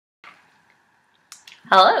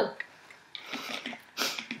Hello.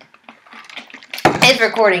 It's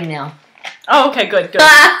recording now. Oh, okay, good.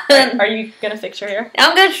 Are you gonna fix your hair?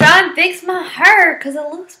 I'm gonna try and fix my hair because it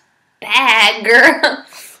looks bad, girl.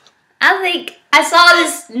 I think I saw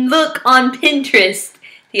this look on Pinterest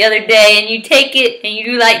the other day, and you take it and you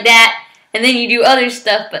do like that, and then you do other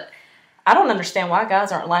stuff, but I don't understand why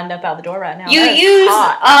guys aren't lined up out the door right now. You use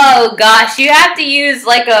oh gosh, you have to use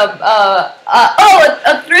like a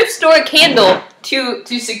thrift store candle to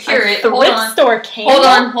secure it. Thrift store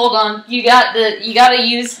candle. Hold on. You gotta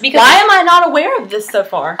use because why am I not aware of this so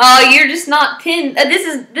far? Oh, you're just not pinned.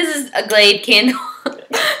 This is a Glade candle.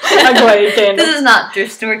 A Glade candle. This is not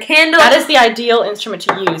thrift store candle. That is the ideal instrument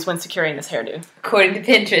to use when securing this hairdo, according to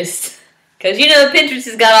Pinterest. Because you know Pinterest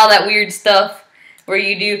has got all that weird stuff. Where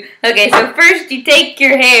you do okay, so first you take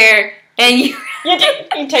your hair and you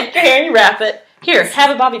take your hair and you wrap it. Here, have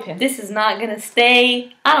a bobby pin. This is not gonna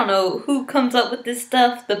stay. I don't know who comes up with this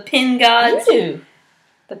stuff. The pin gods. You do.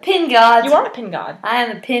 The pin gods. You are a pin god. I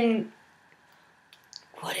am a pin.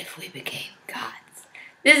 What if we became gods?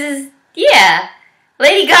 This is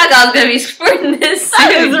Lady Gaga's gonna be sporting this soon.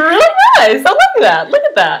 That is really nice. I like that. Look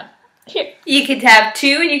at that. Here, you could have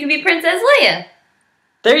two, and you could be Princess Leia.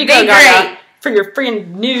 There you go, Gaga. For your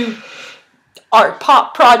freaking new art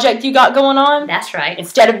pop project you got going on. That's right.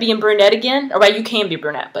 Instead of being brunette again. Or well, you can be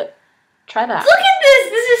brunette, but try that. Look at this.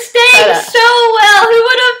 This is staying so well. Who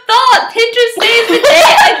would have thought? Pinterest saves the day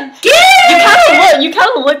again. You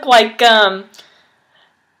kind of look like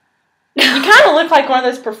one of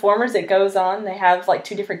those performers that goes on. They have like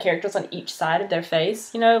two different characters on each side of their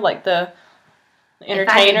face. You know, like the entertainers. If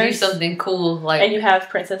I could do something cool, like and you have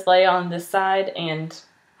Princess Leia on this side and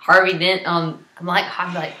Harvey Dent on. I'm like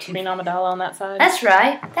Queen Amidala on that side. That's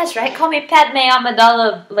right. Call me Padme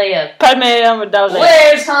Amidala Leia. Padme Amidala Leia.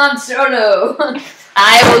 Where's Han Solo?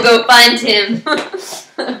 I will go find him.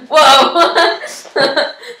 Whoa.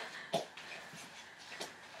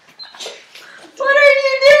 What are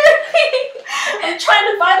you doing? I'm trying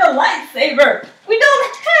to find a lightsaber. We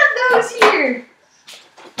don't have those here.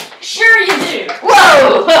 Sure you do.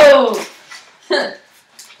 Whoa.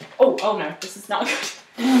 Oh no, this is not good.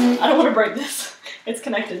 I don't want to break this. It's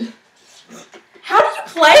connected. How do you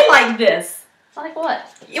play like this? Like what?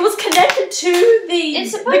 It was connected to the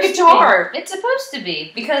guitar. It's supposed to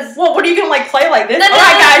be because. Well, what are you gonna play like this? No,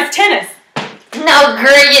 alright, guys, tennis. No,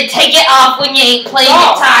 girl, you take it off when you ain't playing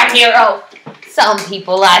Guitar Hero. Some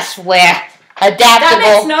people, I swear, adaptable. That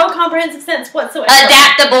makes no comprehensive sense whatsoever.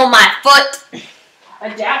 Adaptable, my foot.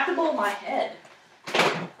 Adaptable, my head.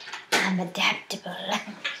 I'm adaptable.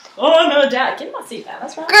 Oh no, Dad, get in my seat,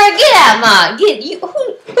 that's right. Girl, get out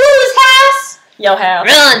whose house? Yo house.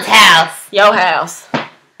 Ron's house. Yo house.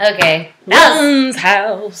 Okay. Ron's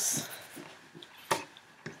house.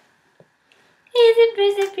 Is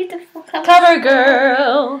it beautiful cover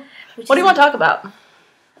girl? What do you want to talk about?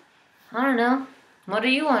 I don't know. What do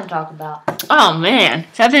you want to talk about? Oh man,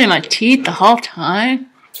 has that been in my teeth the whole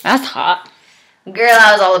time? That's hot. Girl,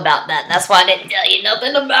 I was all about that. That's why I didn't tell you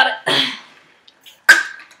nothing about it.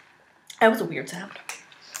 That was a weird sound.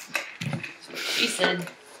 She said.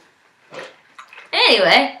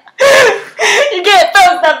 Anyway. You can't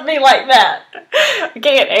throw stuff at me like that. I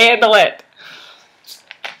can't handle it.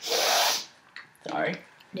 Sorry.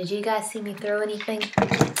 Did you guys see me throw anything?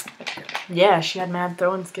 Yeah, she had mad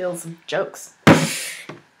throwing skills and jokes.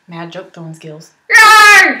 Mad joke throwing skills.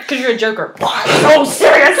 Because you're a joker. So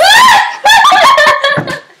serious.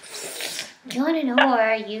 Do you want to know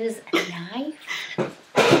where I use a knife?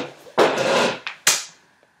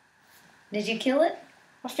 Did you kill it?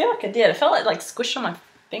 I feel like I did. I felt like squished on my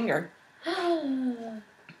finger.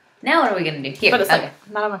 Now what are we going to do? Here, but it's like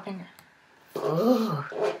not on my finger. Ooh,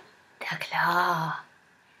 the claw.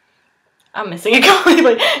 I'm missing it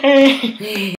completely.